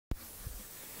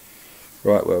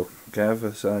Right, well, Gav,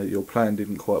 as your plan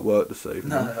didn't quite work this evening.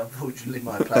 No, unfortunately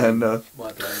my plan, And I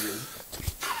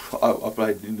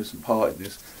played an innocent part in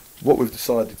this. What we've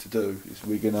decided to do is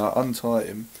we're going to untie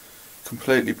him,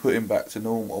 completely put him back to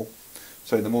normal,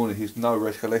 so in the morning he's no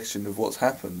recollection of what's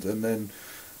happened, and then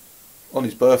on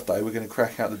his birthday we're going to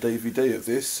crack out the DVD of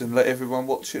this and let everyone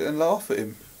watch it and laugh at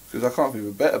him, because I can't think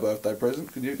of a better birthday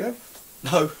present. Can you, Gav?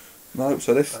 No. No,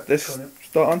 so let's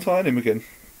start untying him again.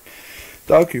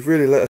 Doug, you've really let us